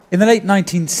In the late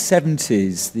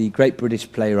 1970s, the great British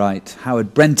playwright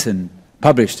Howard Brenton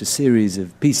published a series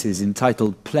of pieces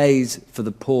entitled Plays for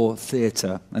the Poor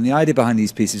Theatre. And the idea behind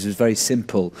these pieces was very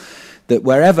simple, that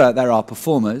wherever there are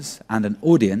performers and an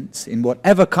audience, in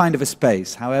whatever kind of a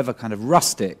space, however kind of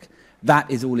rustic,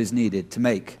 that is all is needed to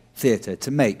make theatre,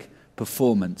 to make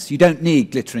performance. You don't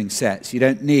need glittering sets, you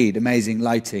don't need amazing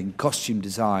lighting, costume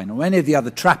design, or any of the other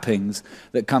trappings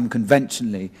that come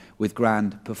conventionally with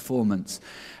grand performance.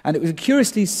 And it was a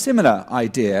curiously similar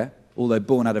idea, although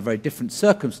born out of very different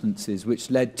circumstances,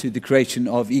 which led to the creation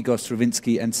of Igor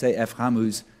Stravinsky and C.F.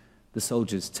 Rameau's The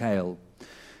Soldier's Tale.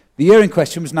 The year in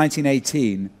question was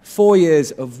 1918, 4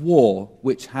 years of war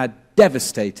which had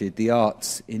devastated the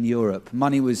arts in Europe.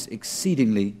 Money was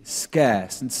exceedingly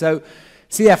scarce, and so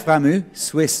C.F. Rameau,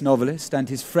 Swiss novelist, and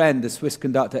his friend, the Swiss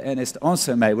conductor Ernest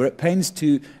Ansermet, were at pains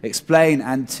to explain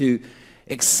and to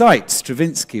excite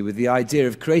Stravinsky with the idea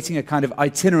of creating a kind of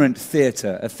itinerant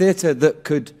theatre, a theatre that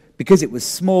could, because it was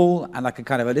small and like a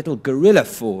kind of a little guerrilla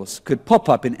force, could pop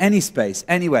up in any space,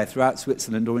 anywhere throughout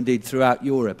Switzerland or indeed throughout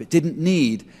Europe. It didn't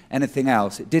need anything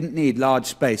else. It didn't need large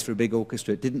space for a big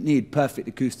orchestra. It didn't need perfect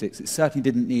acoustics. It certainly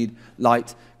didn't need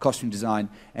light, costume design,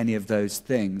 any of those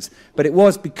things. But it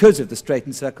was because of the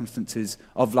straitened circumstances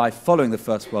of life following the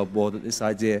First World War that this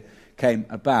idea came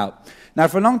about. Now,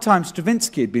 for a long time,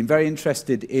 Stravinsky had been very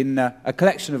interested in a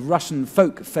collection of Russian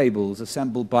folk fables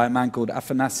assembled by a man called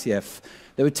Afanasyev.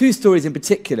 There were two stories in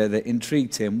particular that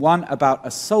intrigued him. One about a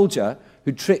soldier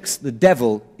who tricks the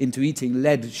devil into eating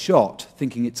lead shot,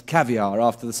 thinking it's caviar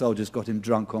after the soldiers got him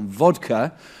drunk on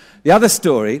vodka. The other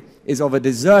story is of a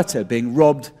deserter being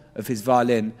robbed of his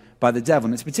violin by the devil.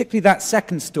 And it's particularly that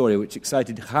second story which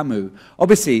excited Rameau.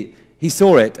 Obviously, he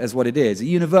saw it as what it is, a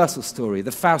universal story,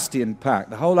 the Faustian pact,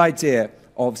 the whole idea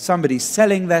of somebody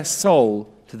selling their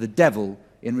soul to the devil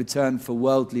in return for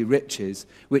worldly riches,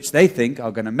 which they think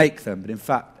are going to make them, but in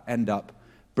fact end up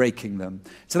breaking them.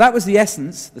 So that was the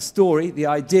essence, the story, the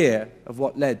idea of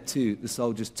what led to The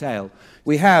Soldier's Tale.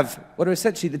 We have what are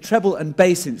essentially the treble and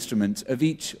bass instruments of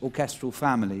each orchestral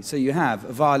family. So you have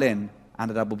a violin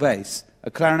and a double bass, a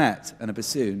clarinet and a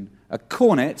bassoon, a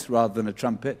cornet rather than a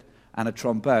trumpet, and a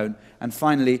trombone, and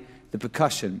finally the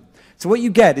percussion. So what you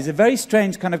get is a very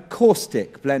strange kind of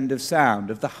caustic blend of sound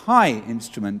of the high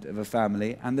instrument of a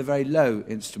family and the very low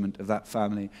instrument of that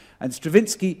family. And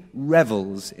Stravinsky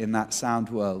revels in that sound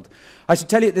world. I should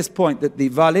tell you at this point that the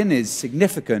violin is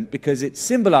significant because it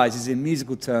symbolizes in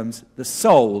musical terms the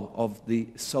soul of the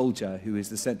soldier who is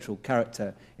the central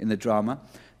character in the drama.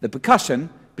 The percussion,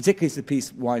 particularly as the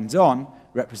piece winds on,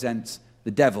 represents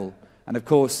the devil. And of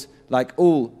course, like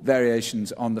all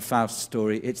variations on the Faust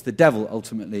story, it's the devil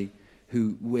ultimately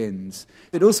who wins.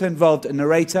 It also involved a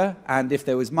narrator, and if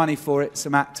there was money for it,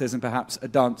 some actors and perhaps a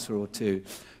dancer or two.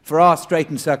 For our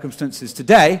straitened circumstances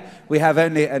today, we have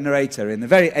only a narrator in the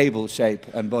very able shape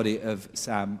and body of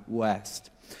Sam West.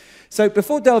 So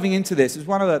before delving into this, there's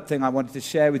one other thing I wanted to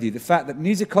share with you, the fact that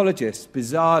musicologists,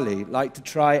 bizarrely, like to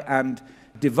try and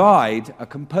divide a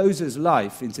composer's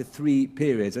life into three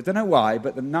periods. I don't know why,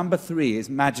 but the number 3 is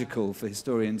magical for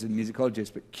historians and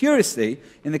musicologists. But curiously,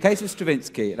 in the case of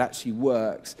Stravinsky, it actually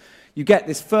works. You get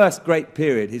this first great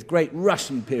period, his great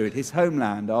Russian period, his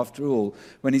homeland, after all,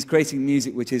 when he's creating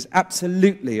music which is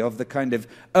absolutely of the kind of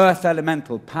earth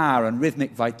elemental power and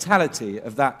rhythmic vitality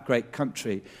of that great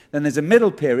country. Then there's a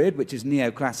middle period, which is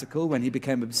neoclassical, when he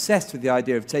became obsessed with the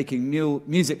idea of taking new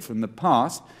music from the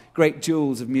past, great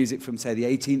jewels of music from, say, the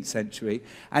 18th century,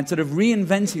 and sort of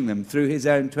reinventing them through his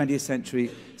own 20th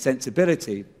century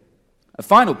sensibility. A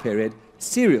final period,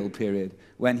 serial period,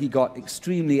 when he got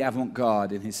extremely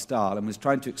avant-garde in his style and was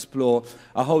trying to explore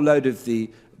a whole load of the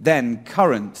then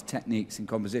current techniques in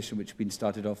composition which had been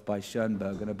started off by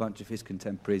Schoenberg and a bunch of his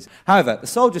contemporaries. However, The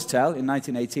Soldier's Tale in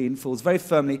 1918 falls very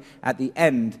firmly at the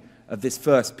end of this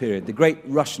first period, the great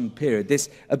Russian period, this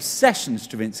obsession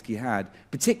Stravinsky had,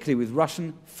 particularly with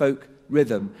Russian folk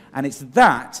rhythm. And it's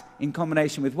that, in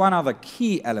combination with one other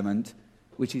key element,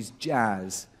 which is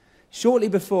jazz. Shortly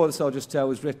before The Soldier's Tale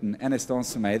was written, Ernest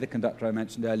Ansermet, the conductor I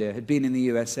mentioned earlier, had been in the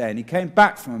USA, and he came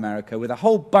back from America with a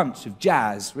whole bunch of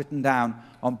jazz written down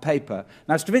on paper.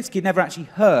 Now, Stravinsky had never actually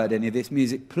heard any of this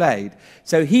music played,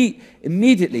 so he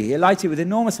alighted with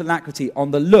enormous alacrity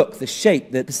on the look, the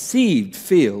shape, the perceived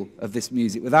feel of this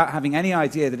music, without having any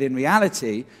idea that in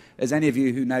reality, as any of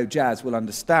you who know jazz will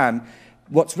understand,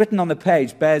 what's written on the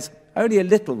page bears only a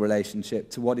little relationship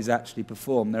to what is actually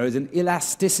performed. There is an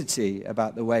elasticity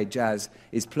about the way jazz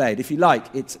is played. If you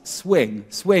like, it's swing.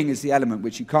 Swing is the element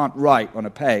which you can't write on a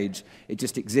page. It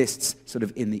just exists sort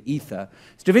of in the ether.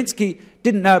 Stravinsky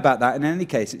didn't know about that, and in any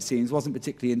case, it seems, wasn't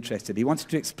particularly interested. He wanted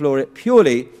to explore it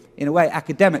purely in a way,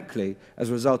 academically, as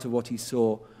a result of what he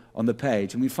saw on the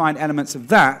page. And we find elements of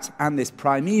that and this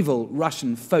primeval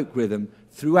Russian folk rhythm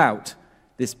throughout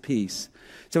this piece.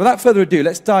 So without further ado,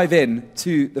 let's dive in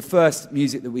to the first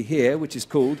music that we hear, which is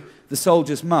called The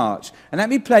Soldier's March. And let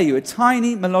me play you a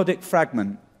tiny melodic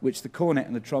fragment which the cornet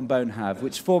and the trombone have,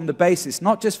 which form the basis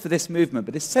not just for this movement,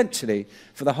 but essentially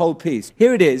for the whole piece.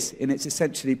 Here it is in its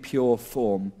essentially pure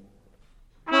form.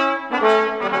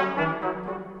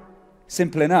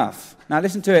 Simple enough. Now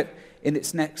listen to it in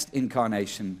its next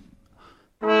incarnation.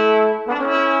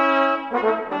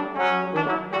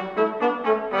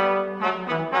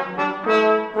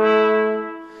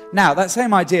 Now, that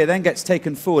same idea then gets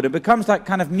taken forward and becomes like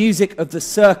kind of music of the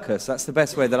circus. That's the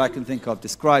best way that I can think of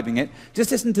describing it.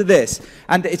 Just listen to this.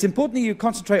 And it's important that you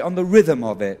concentrate on the rhythm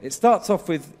of it. It starts off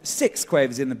with 6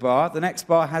 quavers in the bar. The next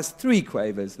bar has 3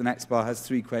 quavers. The next bar has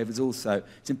 3 quavers also.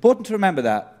 It's important to remember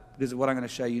that because of what I'm going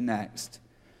to show you next.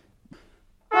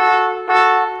 I'm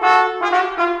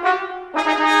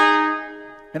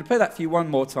going to play that for you one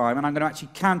more time, and I'm going to actually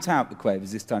count out the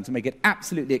quavers this time to make it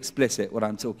absolutely explicit what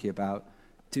I'm talking about.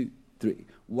 2, 3,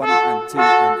 1 and 2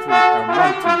 and 3 and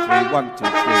 1, 2, 3, 1, 2, 3.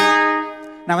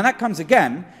 Now, when that comes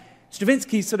again,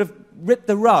 Stravinsky sort of ripped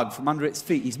the rug from under its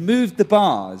feet. He's moved the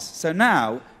bars. So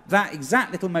now that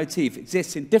exact little motif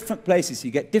exists in different places.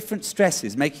 You get different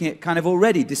stresses, making it kind of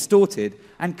already distorted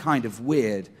and kind of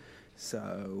weird. So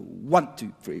 1,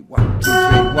 2, 3, 1, 2, 3,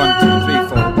 1, 2, 3,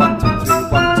 4, 1, 2, 3,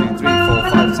 1, 2, 3, 4,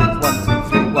 5, 6, 1, 2,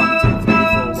 3, 1, 2, 3,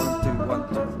 4, 1, 2, 1,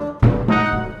 2, 3.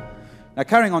 Now,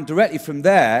 carrying on directly from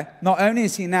there, not only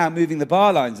is he now moving the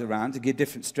bar lines around to give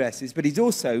different stresses, but he's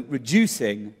also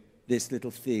reducing this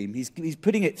little theme. He's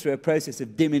putting it through a process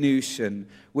of diminution,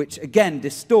 which again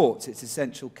distorts its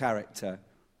essential character.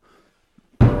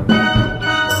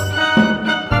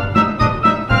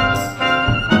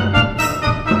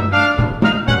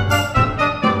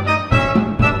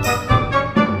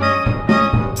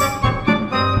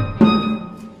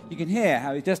 You can hear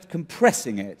how he's just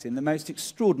compressing it in the most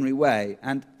extraordinary way,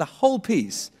 and the whole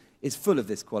piece is full of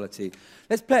this quality.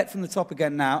 Let's play it from the top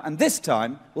again now, and this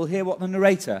time we'll hear what the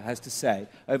narrator has to say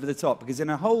over the top, because in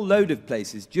a whole load of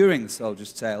places during the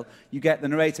Soldier's Tale, you get the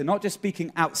narrator not just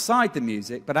speaking outside the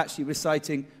music, but actually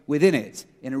reciting within it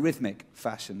in a rhythmic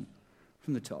fashion.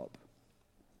 From the top.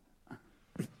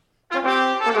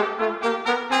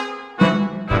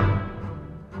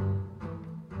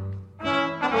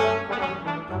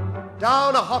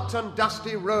 Down a hot and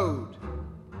dusty road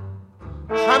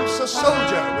tramps a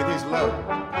soldier with his load.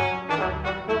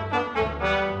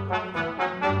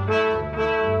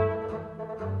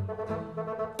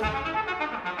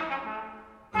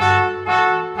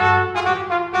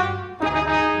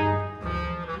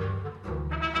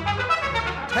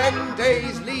 10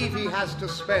 days leave he has to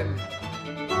spend.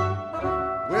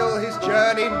 Will his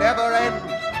journey never end?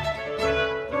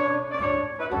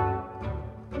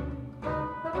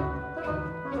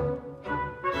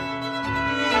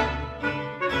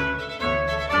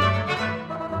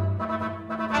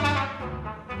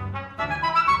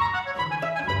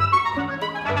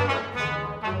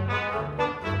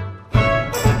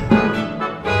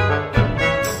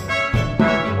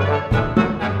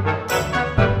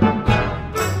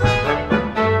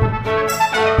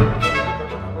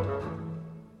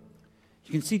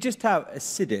 You can see just how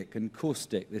acidic and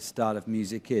caustic this style of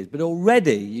music is, but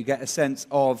already you get a sense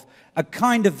of a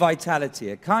kind of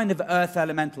vitality, a kind of earth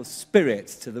elemental spirit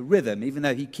to the rhythm, even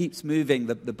though he keeps moving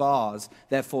the bars,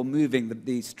 therefore moving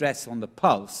the stress on the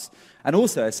pulse, and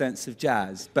also a sense of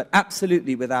jazz, but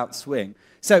absolutely without swing.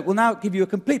 So we'll now give you a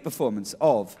complete performance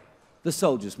of The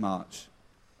Soldier's March.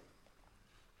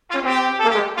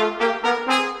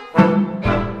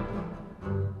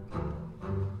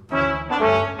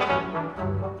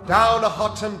 Down a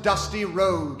hot and dusty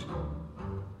road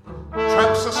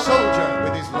tramps a soldier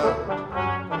with his load.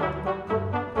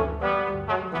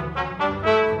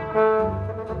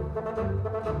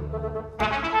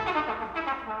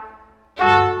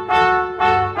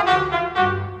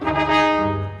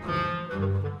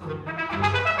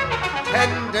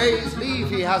 Days leave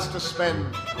he has to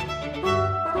spend.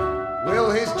 Will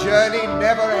his journey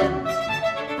never end?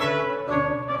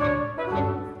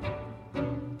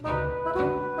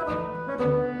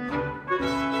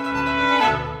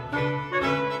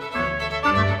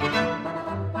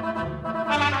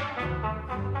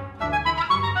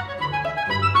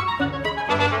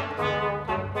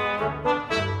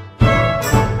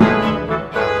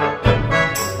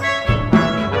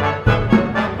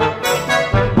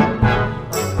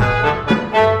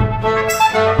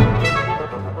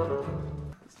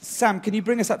 Sam, can you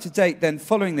bring us up to date then,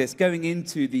 following this, going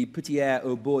into the Petit air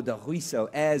au bord d'un ruisseau,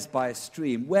 airs by a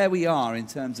stream, where we are in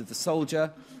terms of the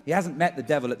soldier? He hasn't met the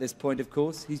devil at this point, of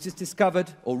course. He's just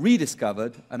discovered, or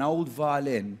rediscovered, an old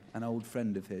violin, an old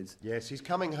friend of his. Yes, he's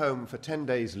coming home for 10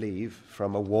 days' leave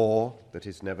from a war that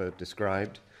is never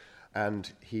described, and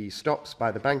he stops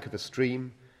by the bank of a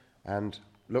stream and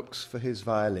looks for his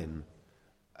violin,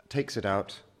 takes it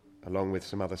out, along with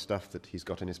some other stuff that he's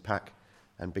got in his pack,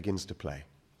 and begins to play.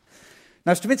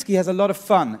 Now, Stravinsky has a lot of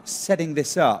fun setting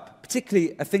this up,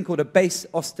 particularly a thing called a bass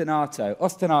ostinato.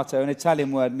 Ostinato, an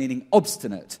Italian word meaning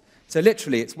obstinate. So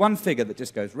literally, it's one figure that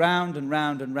just goes round and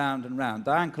round and round and round.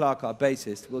 Diane Clark, our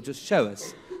bassist, will just show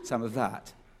us some of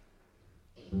that.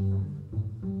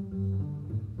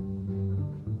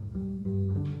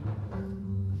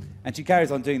 And she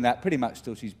carries on doing that pretty much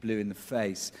till she's blue in the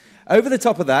face. Over the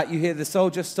top of that, you hear the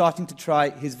soldier starting to try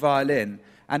his violin.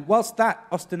 And whilst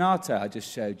that ostinato I just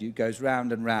showed you goes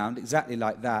round and round, exactly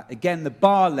like that, again, the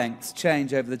bar lengths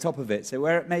change over the top of it. So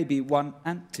where it may be 1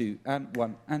 and 2 and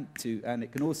 1 and 2, and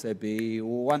it can also be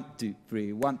 1, 2,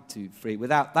 3, 1, 2, 3,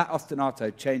 without that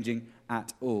ostinato changing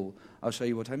at all. I'll show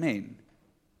you what I mean.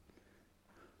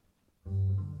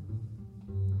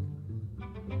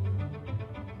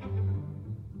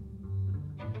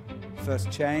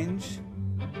 First change.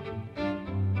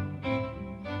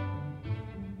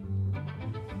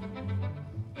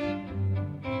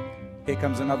 Here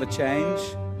comes another change.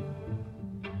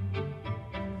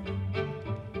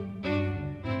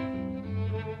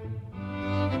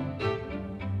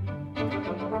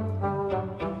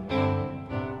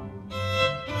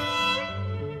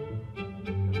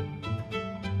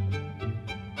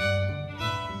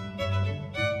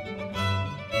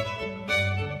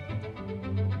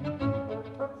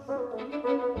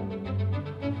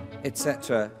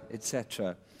 Etc.,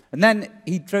 etc. And then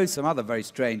he throws some other very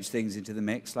strange things into the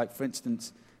mix, like, for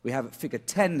instance, we have at figure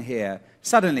 10 here,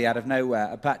 suddenly out of nowhere,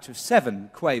 a patch of 7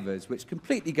 quavers, which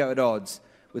completely go at odds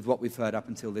with what we've heard up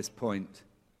until this point.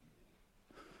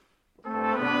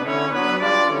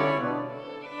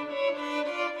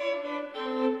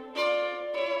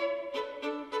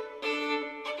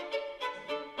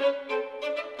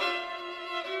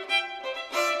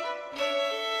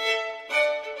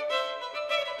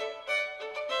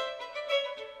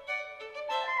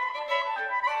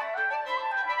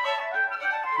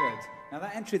 Now,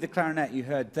 that entry of the clarinet you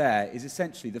heard there is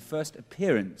essentially the first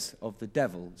appearance of the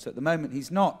devil. So at the moment,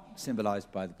 he's not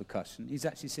symbolized by the percussion. He's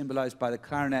actually symbolized by the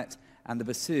clarinet and the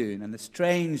bassoon and the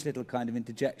strange little kind of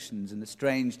interjections and the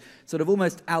strange sort of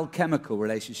almost alchemical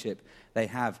relationship they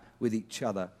have with each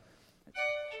other.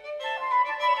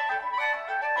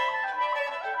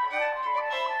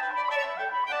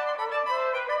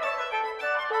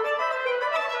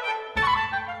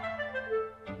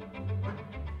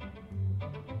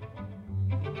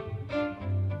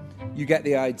 You get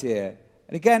the idea.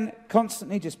 And again,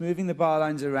 constantly just moving the bar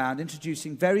lines around,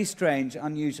 introducing very strange,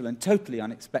 unusual, and totally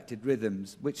unexpected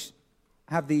rhythms, which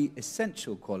have the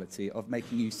essential quality of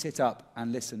making you sit up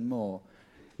and listen more.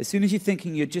 As soon as you're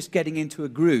thinking you're just getting into a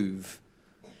groove,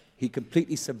 he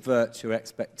completely subverts your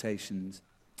expectations.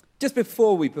 Just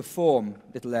before we perform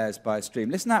Little Airs by a Stream,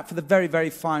 listen out for the very,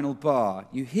 very final bar.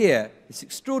 You hear this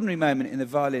extraordinary moment in the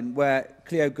violin where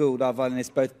Cleo Gould, our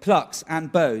violinist, both plucks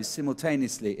and bows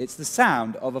simultaneously. It's the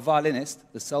sound of a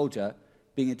violinist, the soldier,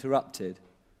 being interrupted.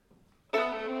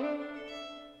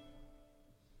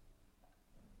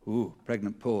 Ooh,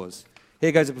 pregnant pause.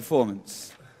 Here goes a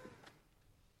performance.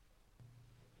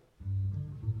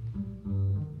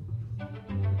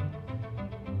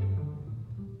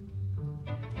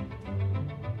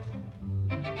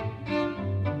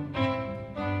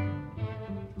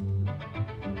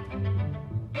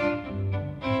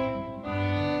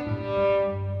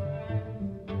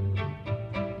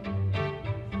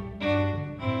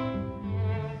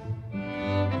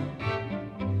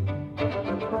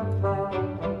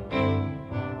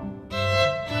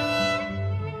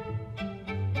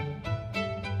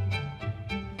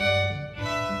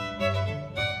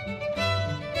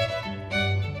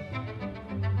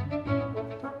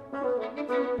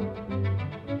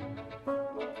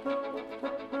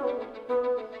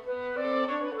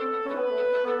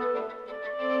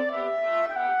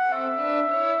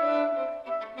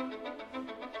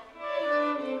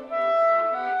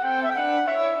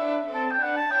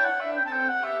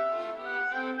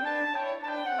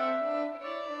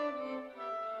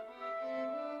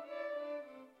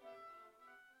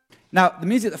 Now, the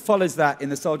music that follows that in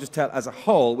The Soldier's Tale as a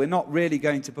whole, we're not really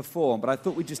going to perform, but I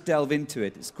thought we'd just delve into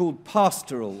it. It's called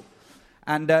Pastoral.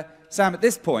 And Sam, at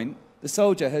this point, the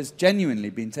soldier has genuinely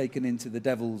been taken into the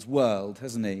devil's world,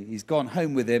 hasn't he? He's gone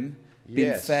home with him, been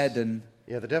Yes. fed and...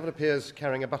 Yeah, the devil appears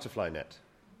carrying a butterfly net,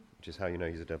 which is how you know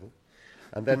he's a devil.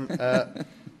 And then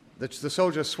the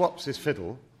soldier swaps his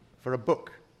fiddle for a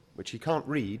book, which he can't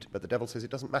read, but the devil says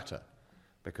it doesn't matter,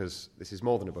 because this is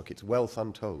more than a book, it's wealth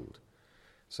untold.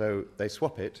 So they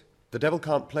swap it. The devil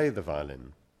can't play the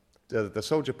violin. The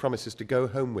soldier promises to go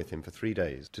home with him for 3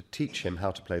 days to teach him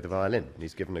how to play the violin. And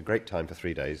he's given a great time for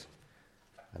 3 days,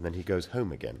 and then he goes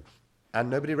home again. And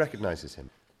nobody recognizes him.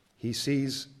 He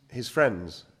sees his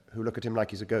friends who look at him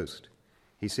like he's a ghost.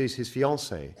 He sees his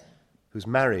fiancée, who's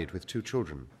married with 2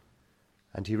 children.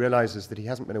 And he realizes that he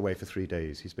hasn't been away for 3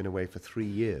 days, he's been away for 3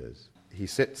 years. He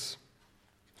sits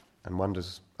and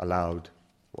wonders aloud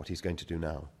what he's going to do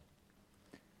now.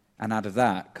 And out of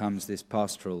that comes this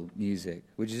pastoral music,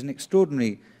 which is an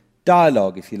extraordinary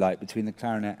dialogue, if you like, between the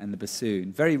clarinet and the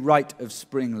bassoon, very Rite of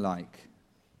Spring-like.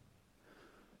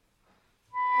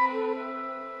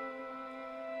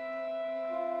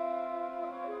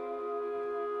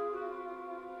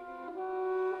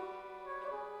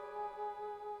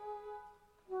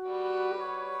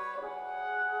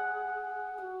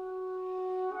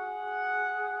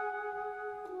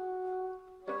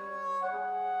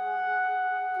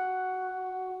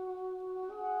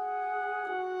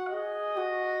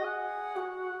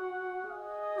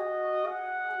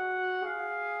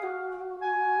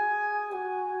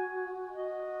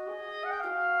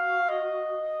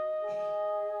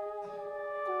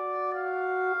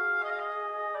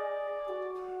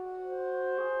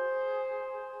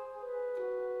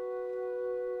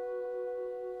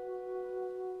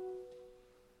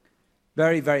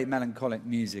 Very, very melancholic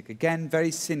music. Again, very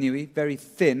sinewy, very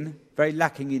thin, very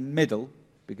lacking in middle,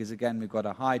 because again, we've got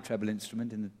a high treble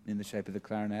instrument in the shape of the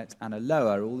clarinet, and a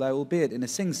lower, although albeit in a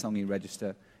sing-songy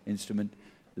register instrument,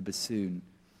 the bassoon.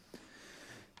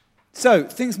 So,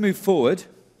 things move forward,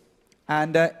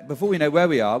 and before we know where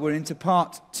we are, we're into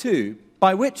part 2,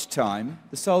 by which time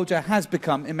the soldier has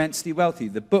become immensely wealthy.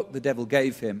 The book the devil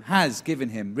gave him has given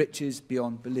him riches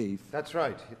beyond belief. That's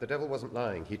right. The devil wasn't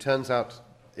lying.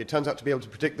 It turns out to be able to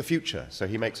predict the future, so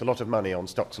he makes a lot of money on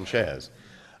stocks and shares,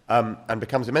 and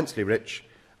becomes immensely rich,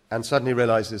 and suddenly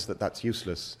realizes that that's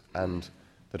useless, and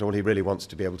that all he really wants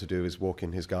to be able to do is walk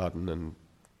in his garden and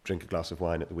drink a glass of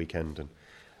wine at the weekend,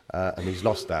 and he's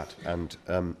lost that, and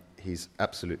he's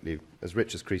absolutely as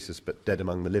rich as Croesus, but dead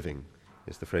among the living,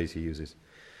 is the phrase he uses.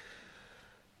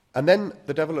 And then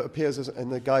the devil appears in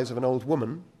the guise of an old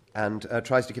woman, and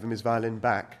tries to give him his violin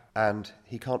back, and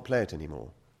he can't play it anymore.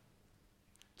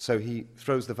 So he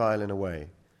throws the violin away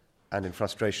and in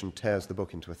frustration tears the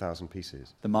book into 1,000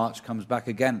 pieces. The march comes back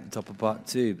again at the top of part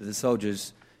 2, but the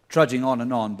soldier's trudging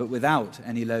on, but without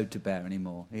any load to bear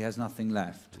anymore. He has nothing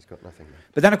left. He's got nothing left.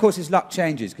 But then, of course, his luck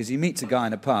changes, because he meets a guy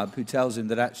in a pub who tells him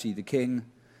that actually the king...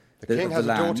 The king has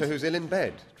a daughter who's ill in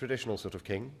bed, traditional sort of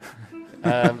king.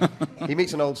 He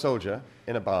meets an old soldier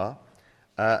in a bar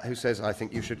who says, I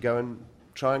think you should go and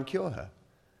try and cure her.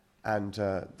 And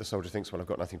the soldier thinks, well, I've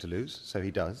got nothing to lose, so he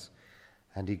does.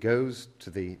 And he goes to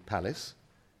the palace,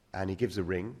 and he gives a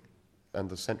ring, and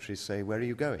the sentries say, where are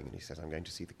you going? And he says, I'm going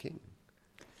to see the king.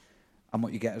 And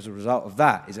what you get as a result of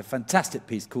that is a fantastic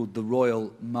piece called The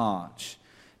Royal March.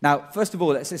 Now, first of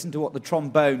all, let's listen to what the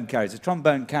trombone carries. The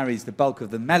trombone carries the bulk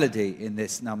of the melody in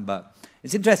this number.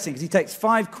 It's interesting because he takes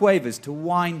 5 quavers to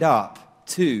wind up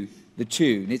to the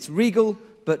tune. It's regal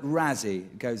but razzy.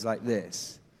 It goes like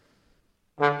this.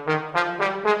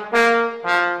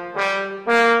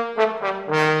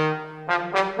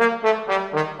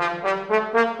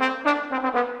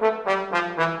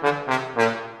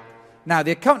 Now,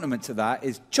 the accompaniment to that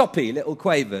is choppy little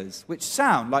quavers, which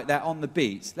sound like they're on the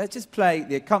beat. Let's just play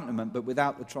the accompaniment, but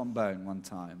without the trombone one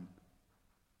time.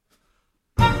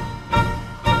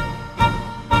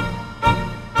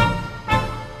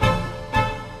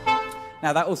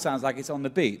 Now, that all sounds like it's on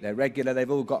the beat. They're regular, they've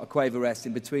all got a quaver rest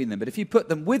in between them. But if you put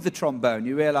them with the trombone,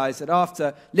 you realize that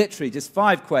after literally just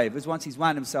 5 quavers, once he's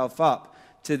wound himself up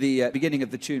to the beginning of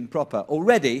the tune proper,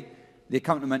 already the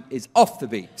accompaniment is off the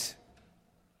beat.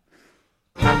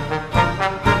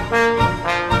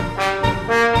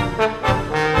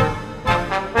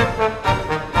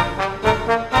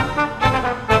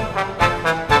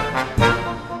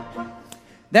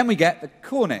 Then we get the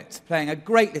cornet playing a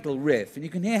great little riff, and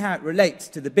you can hear how it relates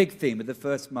to the big theme of the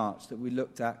first march that we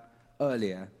looked at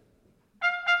earlier.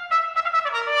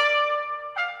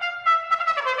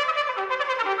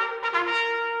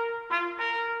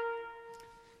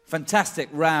 Fantastic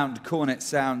round cornet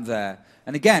sound there.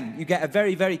 And again, you get a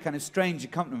very, very kind of strange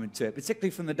accompaniment to it,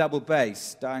 particularly from the double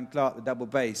bass, Diane Clark, the double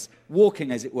bass,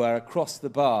 walking, as it were, across the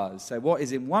bars. So what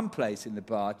is in one place in the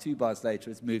bar, 2 bars later,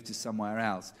 has moved to somewhere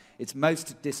else. It's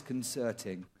most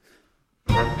disconcerting.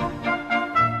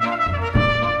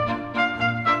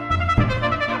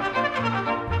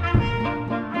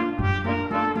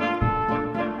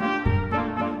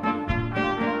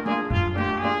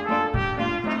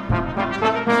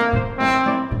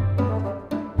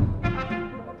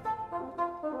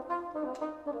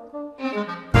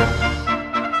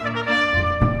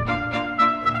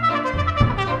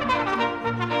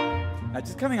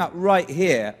 Just coming up right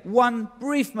here, one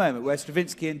brief moment where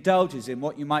Stravinsky indulges in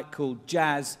what you might call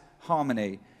jazz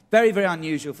harmony. Very, very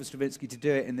unusual for Stravinsky to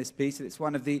do it in this piece, and it's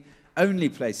one of the only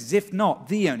places, if not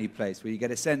the only place, where you get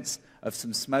a sense of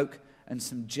some smoke and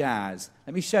some jazz.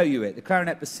 Let me show you it. The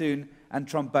clarinet, bassoon, and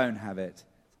trombone have it.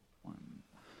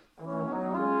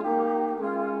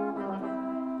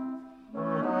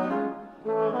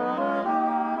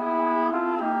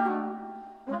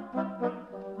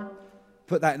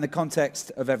 Put that in the context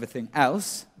of everything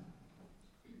else.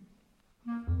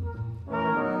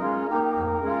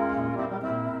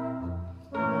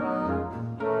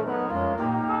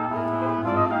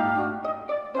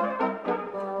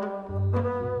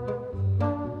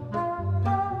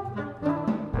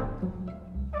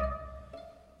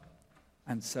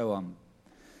 And so on.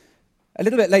 A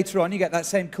little bit later on, you get that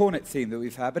same cornet theme that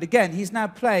we've had, but again, he's now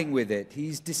playing with it.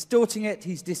 He's distorting it,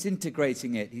 he's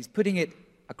disintegrating it, he's putting it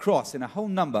across in a whole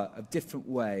number of different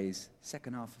ways.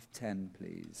 Second half of 10,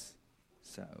 please.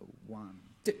 So, 1,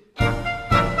 2.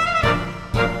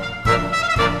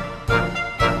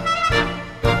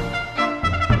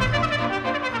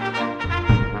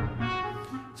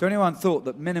 So anyone thought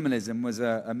that minimalism was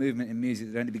a movement in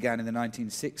music that only began in the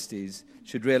 1960s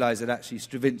should realize that actually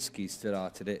Stravinsky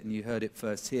started it, and you heard it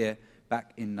first here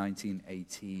back in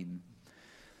 1918.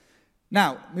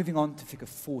 Now, moving on to figure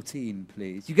 14,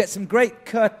 please. You get some great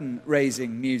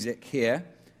curtain-raising music here.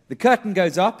 The curtain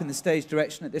goes up in the stage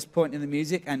direction at this point in the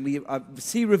music, and we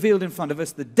see revealed in front of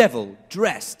us the devil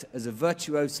dressed as a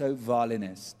virtuoso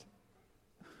violinist.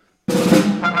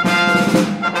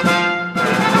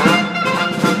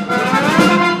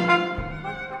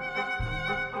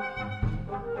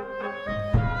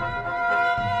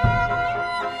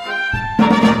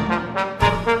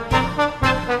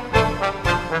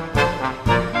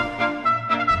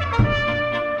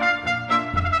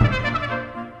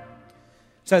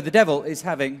 So the devil is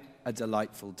having a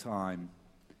delightful time.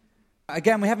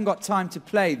 Again, we haven't got time to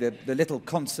play the little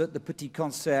concert, the petit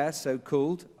concert,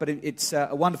 so-called, but it's a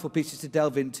wonderful piece to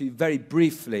delve into very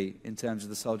briefly in terms of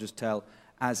the Soldier's Tale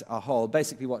as a whole.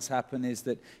 Basically what's happened is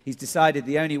that he's decided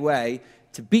the only way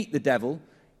to beat the devil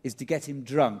is to get him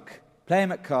drunk. Play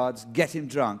him at cards, get him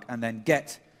drunk, and then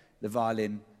get the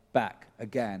violin back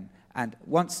again. And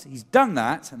once he's done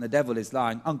that, and the devil is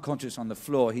lying unconscious on the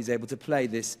floor, he's able to play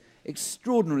this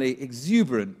extraordinarily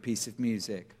exuberant piece of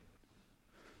music.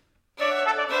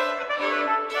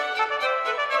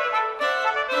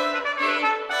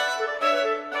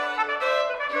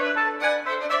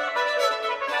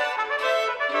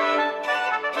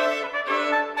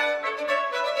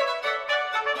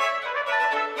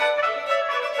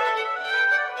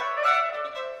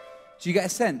 So you get a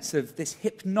sense of this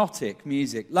hypnotic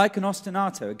music, like an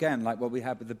ostinato, again, like what we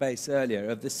had with the bass earlier,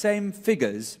 of the same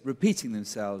figures repeating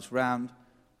themselves round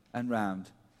and round.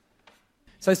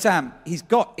 So Sam, he's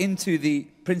got into the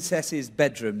princess's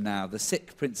bedroom now, the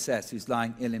sick princess who's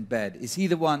lying ill in bed. Is he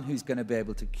the one who's going to be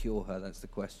able to cure her? That's the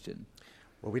question.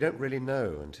 Well, we don't really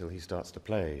know until he starts to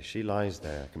play. She lies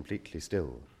there completely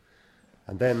still.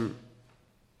 And then,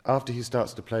 after he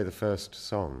starts to play the first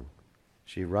song,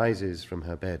 she rises from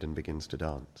her bed and begins to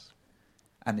dance.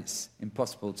 And it's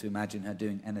impossible to imagine her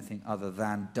doing anything other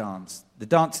than dance. The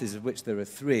dances, of which there are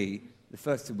 3, the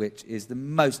first of which is the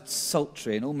most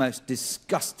sultry and almost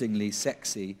disgustingly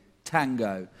sexy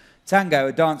tango. Tango,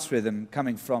 a dance rhythm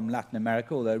coming from Latin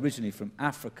America, although originally from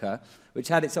Africa, which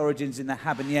had its origins in the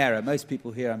habanera. Most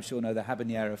people here, I'm sure, know the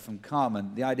habanera from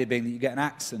Carmen. The idea being that you get an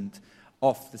accent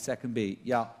off the second beat.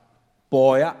 Ya,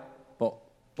 boya, bo,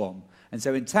 bom. And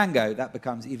so in tango, that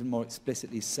becomes even more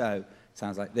explicitly so. It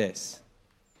sounds like this.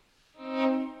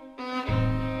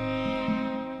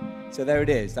 So there it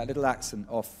is, that little accent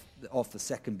off the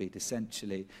second beat,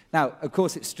 essentially. Now, of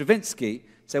course, it's Stravinsky,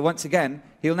 so once again,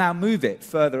 he'll now move it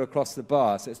further across the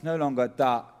bar. So it's no longer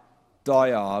da,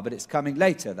 da, but it's coming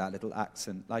later, that little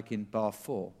accent, like in bar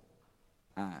 4.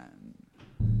 And...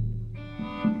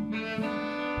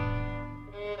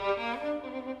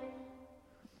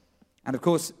 And of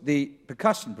course, the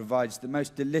percussion provides the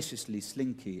most deliciously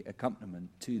slinky accompaniment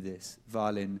to this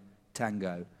violin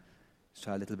tango. Let's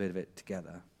try a little bit of it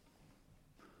together.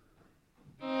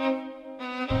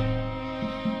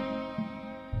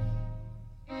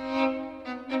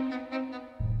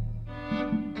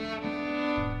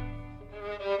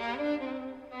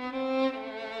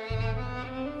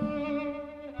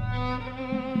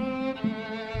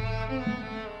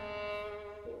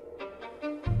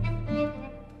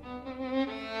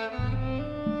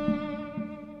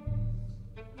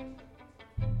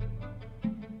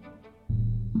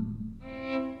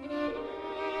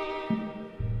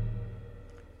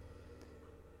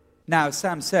 Now,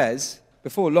 Sam says,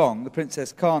 before long, the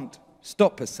princess can't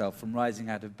stop herself from rising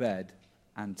out of bed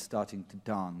and starting to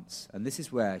dance. And this is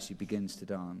where she begins to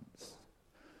dance.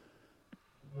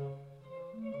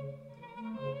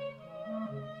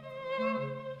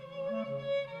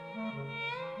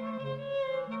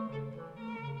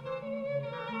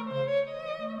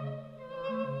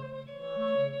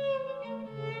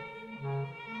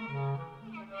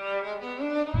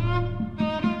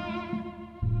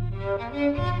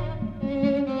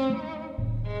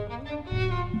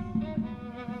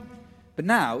 But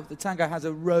now, the tango has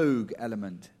a rogue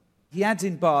element. He adds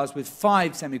in bars with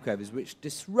 5 semiquavers which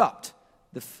disrupt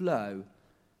the flow.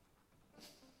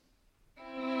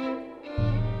 Here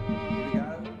we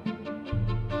go.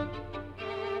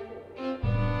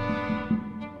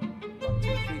 1,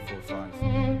 2, 3, 4, 5.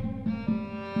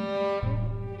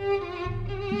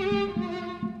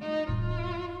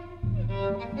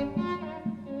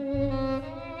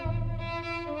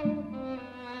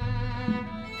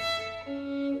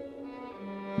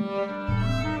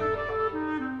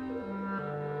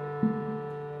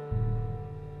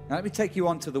 Now let me take you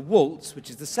on to the waltz, which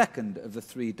is the second of the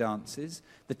 3 dances.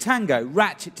 The tango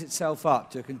ratchets itself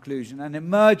up to a conclusion and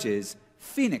emerges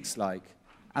phoenix-like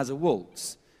as a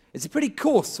waltz. It's a pretty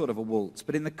coarse sort of a waltz,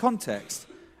 but in the context,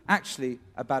 actually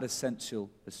about as sensual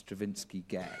as Stravinsky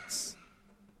gets.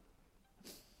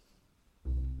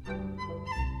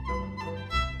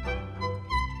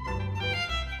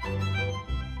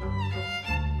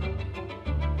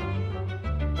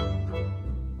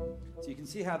 You can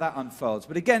see how that unfolds.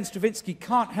 But again, Stravinsky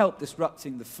can't help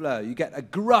disrupting the flow. You get a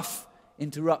gruff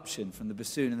interruption from the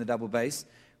bassoon and the double bass,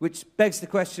 which begs the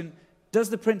question, does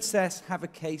the princess have a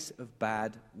case of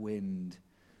bad wind?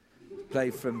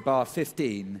 Play from bar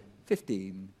 15.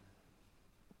 15.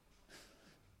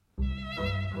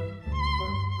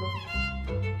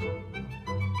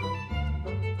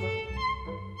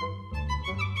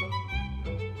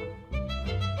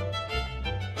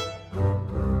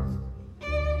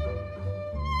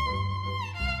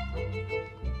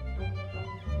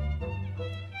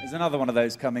 There's another one of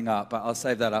those coming up, but I'll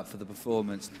save that up for the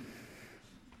performance.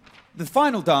 The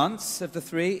final dance of the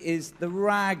 3 is the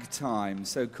ragtime,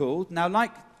 so-called. Now,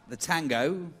 like the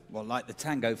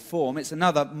tango form, it's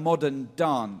another modern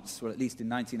dance, or at least in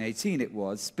 1918 it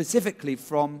was, specifically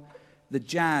from the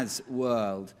jazz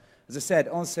world. As I said,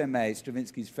 Anselm May,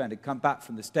 Stravinsky's friend, had come back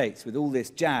from the States with all this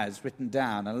jazz written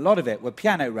down, and a lot of it were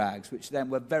piano rags, which then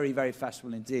were very, very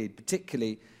fashionable indeed,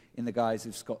 particularly in the guise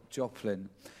of Scott Joplin.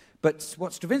 But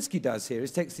what Stravinsky does here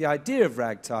is takes the idea of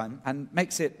ragtime and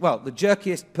makes it, well, the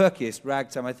jerkiest, perkiest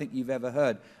ragtime I think you've ever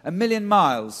heard. A million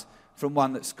miles from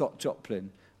one that Scott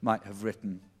Joplin might have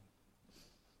written.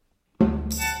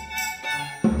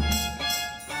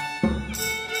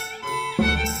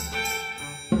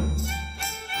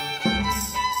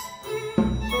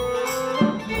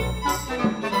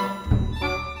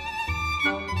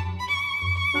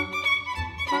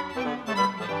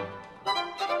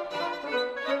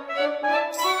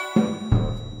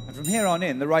 Here on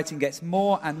in, the writing gets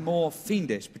more and more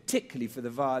fiendish, particularly for the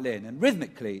violin. And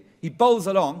rhythmically, he bowls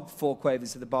along 4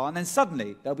 quavers to the bar, and then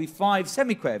suddenly there'll be 5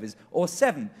 semiquavers or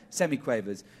 7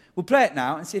 semiquavers. We'll play it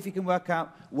now and see if you can work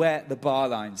out where the bar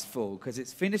lines fall, because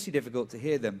it's fiendishly difficult to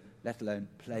hear them, let alone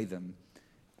play them.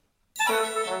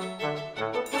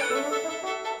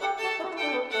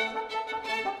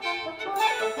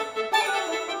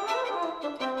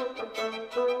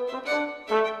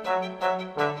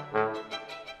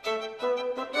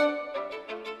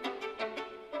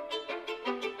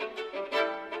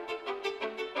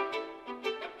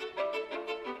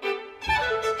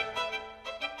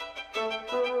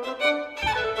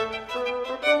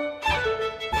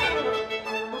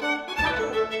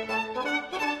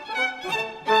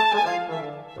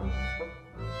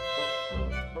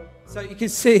 So you can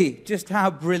see just how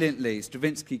brilliantly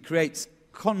Stravinsky creates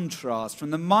contrast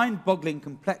from the mind-boggling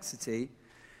complexity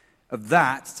of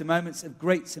that to moments of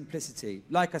great simplicity.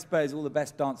 Like, I suppose, all the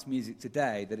best dance music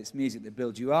today, that it's music that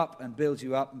builds you up and builds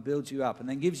you up and builds you up, and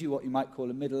then gives you what you might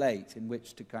call a middle eight in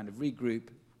which to kind of regroup,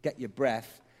 get your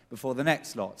breath, before the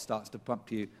next lot starts to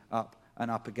pump you up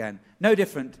and up again. No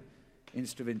different in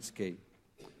Stravinsky.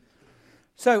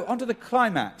 So, onto the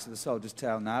climax of The Soldier's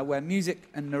Tale now, where music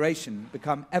and narration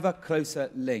become ever closer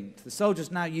linked. The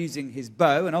soldier's now using his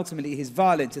bow and ultimately his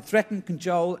violin to threaten,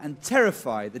 cajole, and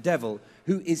terrify the devil,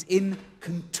 who is in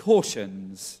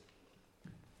contortions.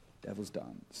 Devil's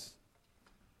Dance.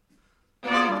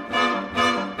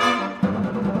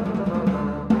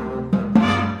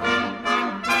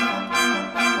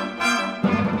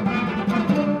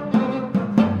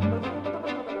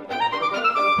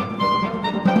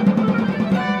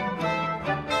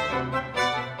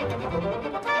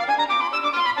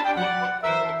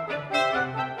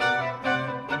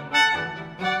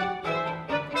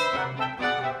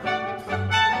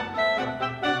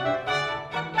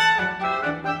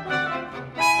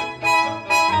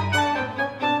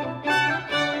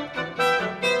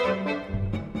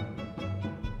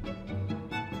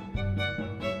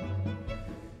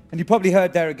 And you probably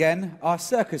heard there again our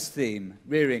circus theme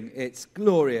rearing its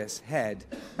glorious head.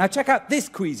 Now check out this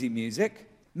queasy music,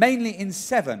 mainly in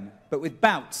 7, but with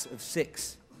bouts of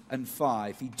 6 and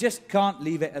 5. He just can't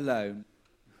leave it alone.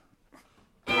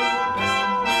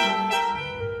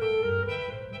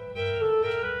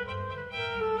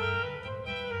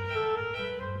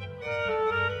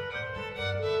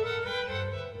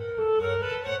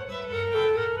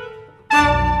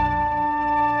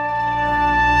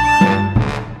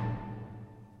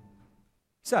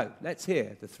 So, let's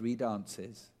hear the 3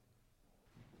 dances.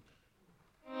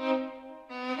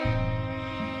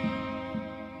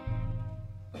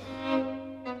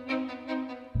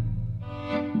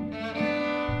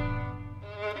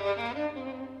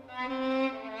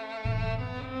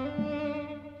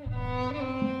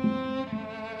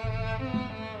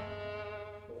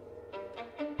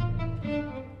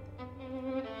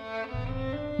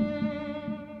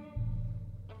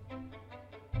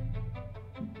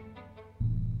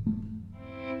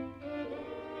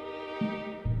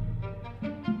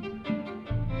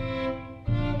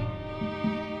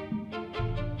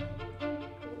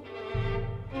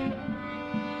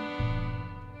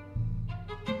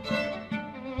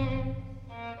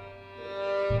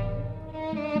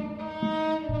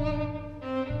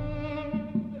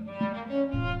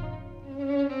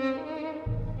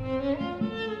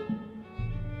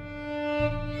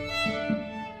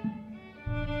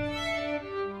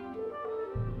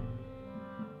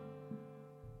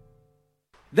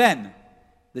 Then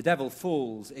the devil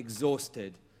falls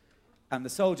exhausted, and the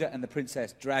soldier and the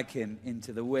princess drag him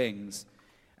into the wings.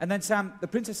 And then, Sam, the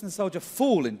princess and the soldier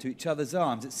fall into each other's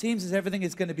arms. It seems as everything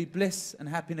is going to be bliss and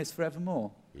happiness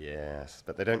forevermore. Yes,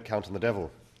 but they don't count on the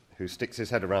devil, who sticks his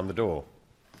head around the door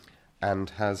and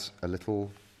has a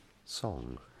little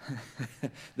song.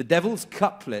 The devil's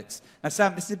couplets. Now,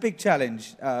 Sam, this is a big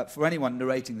challenge for anyone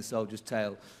narrating The Soldier's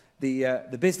Tale.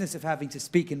 The business of having to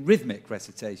speak in rhythmic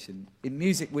recitation, in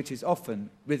music which is often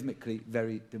rhythmically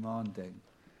very demanding.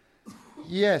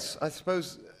 Yes, I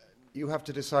suppose you have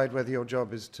to decide whether your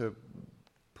job is to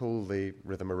pull the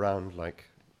rhythm around like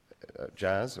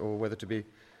jazz or whether to be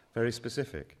very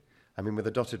specific. I mean, with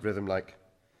a dotted rhythm like,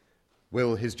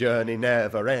 will his journey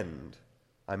never end?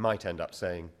 I might end up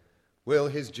saying, will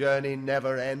his journey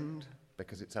never end?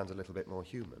 Because it sounds a little bit more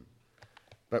human.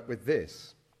 But with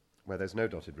this, where there's no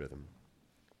dotted rhythm,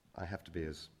 I have to be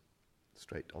as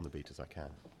straight on the beat as I can.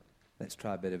 Let's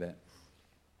try a bit of it.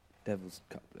 Devil's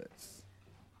couplets.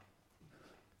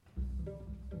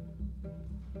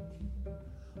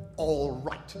 All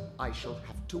right, I shall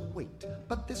have to wait,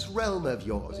 but this realm of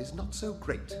yours is not so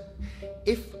great.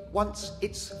 If once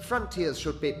its frontiers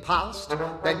should be passed,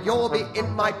 then you'll be in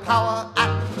my power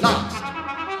at last.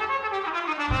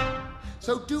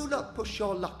 So do not push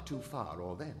your luck too far,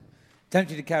 or then.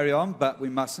 Tempted to carry on, but we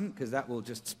mustn't, because that will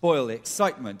just spoil the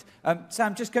excitement.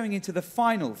 Sam, just going into the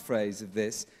final phrase of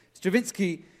this,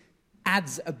 Stravinsky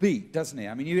adds a beat, doesn't he?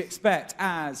 I mean, you expect,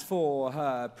 as for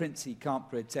her prince, he can't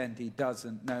pretend he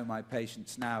doesn't know my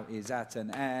patience now is at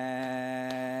an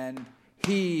end.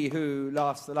 He who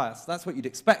laughs the last. That's what you'd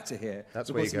expect to hear. That's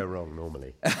where you go wrong,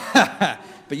 normally.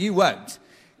 But you won't,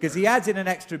 because he adds in an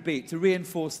extra beat to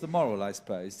reinforce the moral, I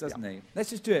suppose, doesn't he? Let's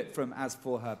just do it from As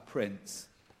for Her Prince,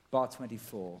 bar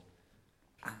 24.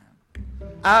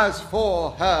 As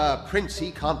for her prince,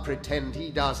 he can't pretend he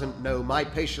doesn't know my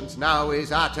patience now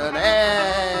is at an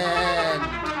end.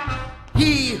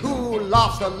 He who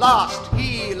laughs the last,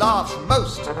 he laughs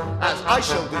most, as I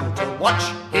shall do to watch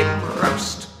him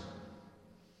roast.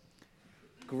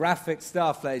 Graphic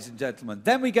stuff, ladies and gentlemen.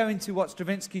 Then we go into what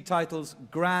Stravinsky titles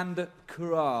Grand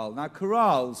Chorale. Now,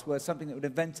 chorales were something that was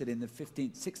invented in the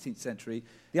 15th, 16th century.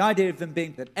 The idea of them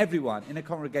being that everyone in a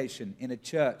congregation, in a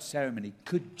church ceremony,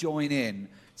 could join in.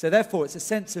 So therefore, it's a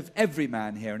sense of every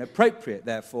man here, and appropriate,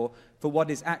 therefore, for what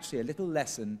is actually a little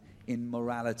lesson in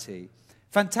morality.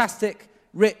 Fantastic,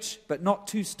 rich, but not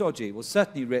too stodgy. Well,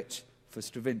 certainly rich for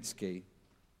Stravinsky.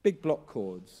 Big block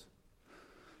chords.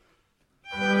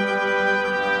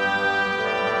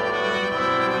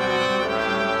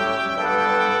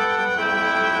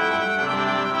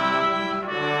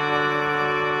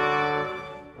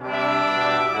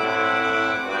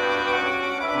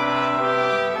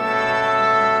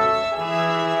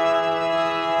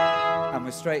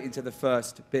 Straight into the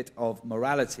first bit of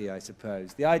morality, I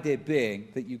suppose. The idea being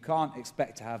that you can't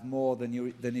expect to have more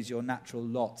than is your natural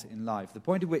lot in life. The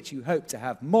point at which you hope to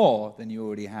have more than you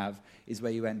already have is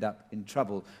where you end up in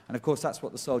trouble. And of course, that's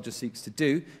what the soldier seeks to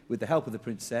do with the help of the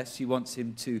princess. She wants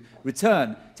him to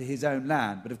return to his own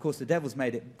land. But of course, the devil's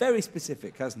made it very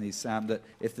specific, hasn't he, Sam, that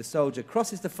if the soldier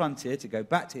crosses the frontier to go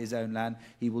back to his own land,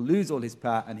 he will lose all his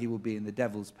power and he will be in the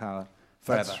devil's power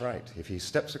forever. That's right. If he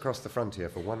steps across the frontier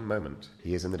for one moment,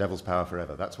 he is in the devil's power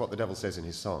forever. That's what the devil says in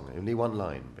his song. Only one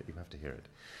line, but you have to hear it.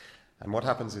 And what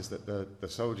happens is that the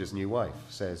soldier's new wife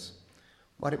says,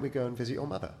 "Why don't we go and visit your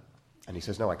mother?" And he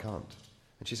says, "No, I can't."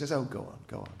 And she says, "Oh, go on,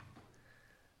 go on."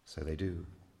 So they do.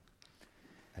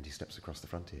 And he steps across the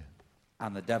frontier.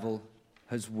 And the devil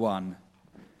has won.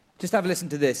 Just have a listen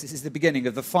to this. This is the beginning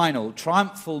of the final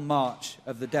triumphal march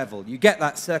of the devil. You get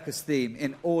that circus theme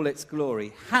in all its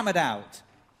glory, hammered out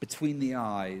between the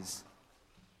eyes.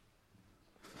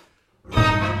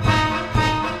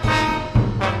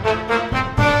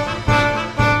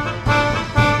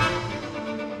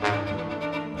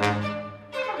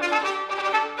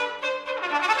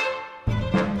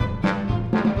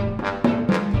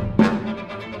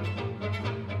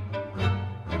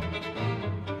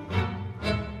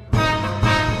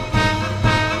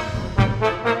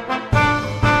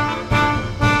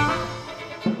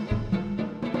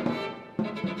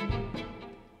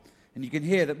 You can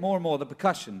hear that more and more the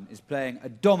percussion is playing a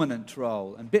dominant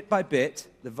role, and bit by bit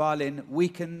the violin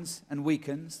weakens and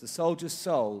weakens the soldier's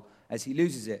soul as he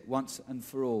loses it once and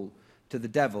for all to the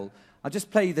devil. I'll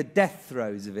just play you the death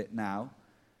throes of it now,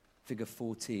 figure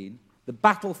 14. The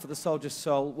battle for the soldier's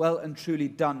soul, well and truly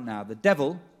done now. The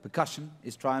devil, percussion,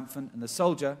 is triumphant, and the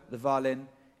soldier, the violin,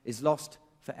 is lost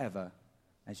forever,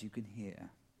 as you can hear.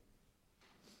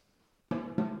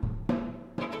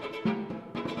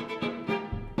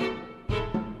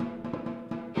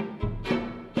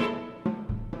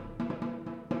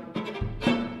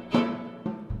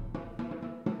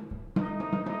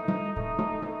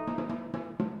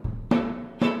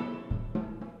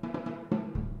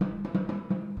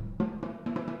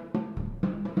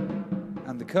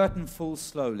 The curtain falls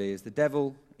slowly as the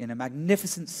devil, in a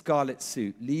magnificent scarlet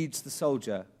suit, leads the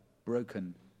soldier,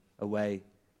 broken, away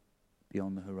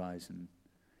beyond the horizon.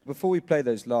 Before we play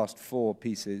those last four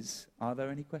pieces, are there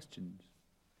any questions?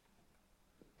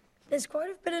 There's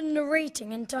quite a bit of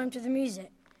narrating in time to the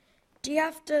music. Do you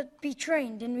have to be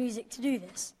trained in music to do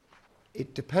this?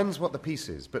 It depends what the piece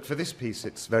is, but for this piece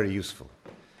it's very useful.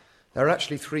 There are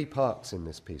actually three parts in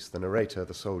this piece: the narrator,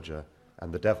 the soldier,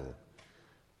 and the devil.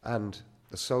 And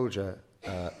the soldier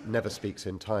never speaks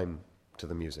in time to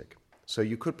the music. So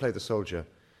you could play the soldier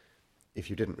if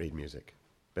you didn't read music.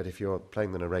 But if you're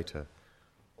playing the narrator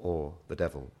or the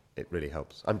devil, it really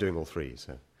helps. I'm doing all three,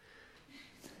 so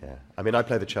yeah. I mean, I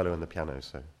play the cello and the piano,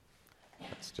 so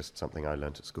that's just something I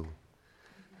learnt at school.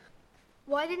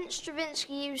 Why didn't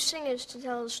Stravinsky use singers to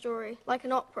tell the story, like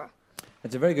an opera?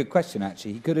 That's a very good question,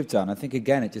 actually. He could have done. I think,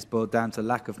 again, it just boiled down to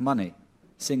lack of money.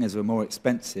 Singers were more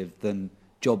expensive than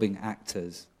jobbing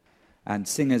actors, and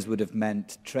singers would have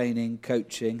meant training,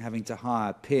 coaching, having to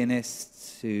hire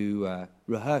pianists to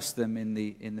rehearse them in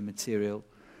the material,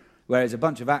 whereas a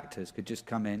bunch of actors could just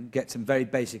come in, get some very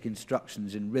basic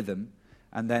instructions in rhythm,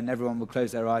 and then everyone would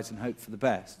close their eyes and hope for the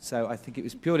best. So I think it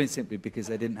was purely and simply because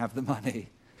they didn't have the money.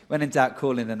 When in doubt,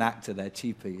 call in an actor, they're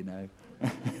cheaper, you know.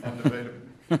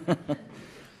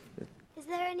 Is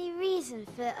there any reason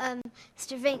for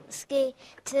Stravinsky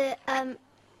to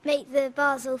make the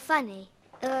bars all funny,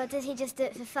 or did he just do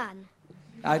it for fun?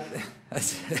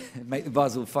 Make the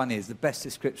bars all funny is the best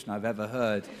description I've ever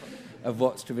heard of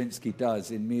what Stravinsky does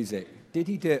in music. Did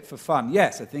he do it for fun?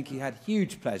 Yes, I think he had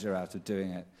huge pleasure out of doing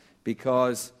it,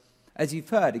 because, as you've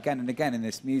heard again and again in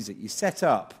this music, you set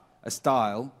up a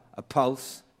style, a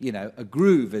pulse, you know, a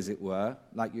groove, as it were,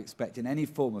 like you expect in any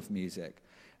form of music.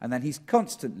 And then he's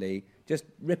constantly just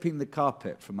ripping the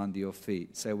carpet from under your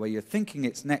feet. So where you're thinking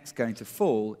it's next going to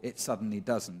fall, it suddenly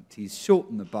doesn't. He's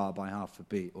shortened the bar by half a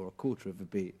beat or a quarter of a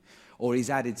beat, or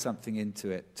he's added something into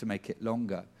it to make it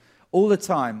longer. All the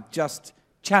time, just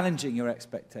challenging your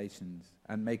expectations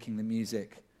and making the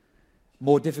music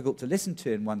more difficult to listen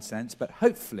to in one sense, but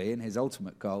hopefully, in his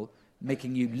ultimate goal,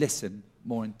 making you listen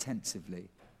more intensively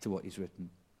to what he's written.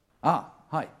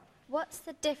 Hi. What's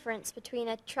the difference between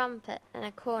a trumpet and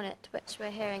a cornet, which we're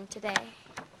hearing today?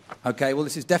 Okay, well,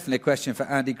 this is definitely a question for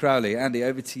Andy Crowley. Andy,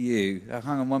 over to you.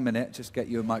 Hang on 1 minute, just get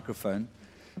you a microphone.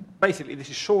 Basically, this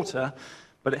is shorter,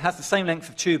 but it has the same length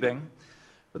of tubing,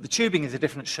 but the tubing is a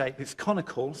different shape. It's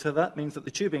conical, so that means that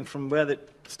the tubing from where it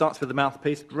starts with the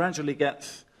mouthpiece gradually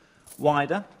gets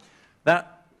wider.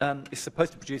 That is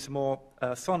supposed to produce a more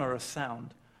sonorous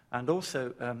sound. And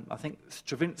also, I think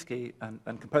Stravinsky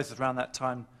and composers around that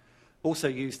time also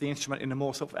used the instrument in a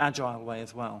more sort of agile way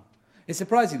as well. It's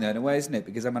surprising, though, in a way, isn't it?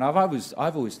 Because, I mean, I've always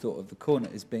thought of the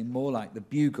cornet as being more like the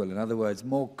bugle, in other words,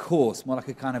 more coarse, more like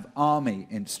a kind of army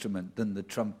instrument than the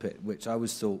trumpet, which I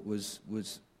always thought was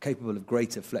capable of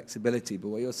greater flexibility. But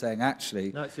what you're saying,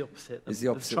 actually... No, it's the opposite. Is the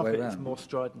opposite way around. The trumpet is more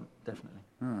strident,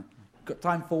 definitely. Got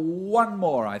time for one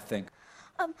more, I think.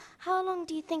 How long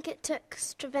do you think it took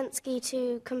Stravinsky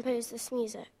to compose this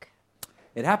music?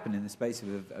 It happened in the space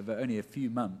of only a few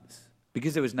months.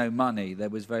 Because there was no money, there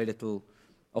was very little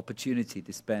opportunity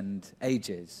to spend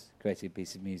ages creating a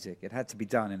piece of music. It had to be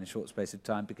done in a short space of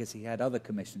time because he had other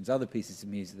commissions, other pieces of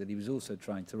music that he was also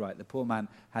trying to write. The poor man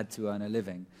had to earn a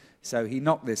living. So he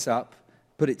knocked this up,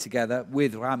 put it together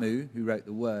with Rameau, who wrote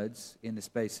the words, in the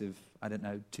space of,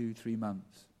 2-3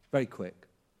 months. Very quick.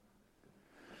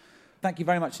 Thank you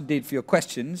very much indeed for your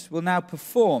questions. We'll now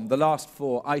perform the last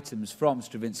 4 items from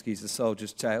Stravinsky's The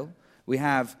Soldier's Tale. We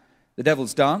have The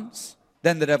Devil's Dance,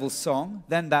 then The Devil's Song,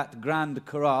 then that grand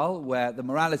chorale where the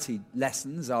morality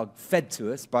lessons are fed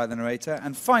to us by the narrator,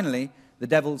 and finally, The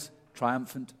Devil's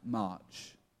Triumphant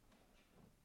March.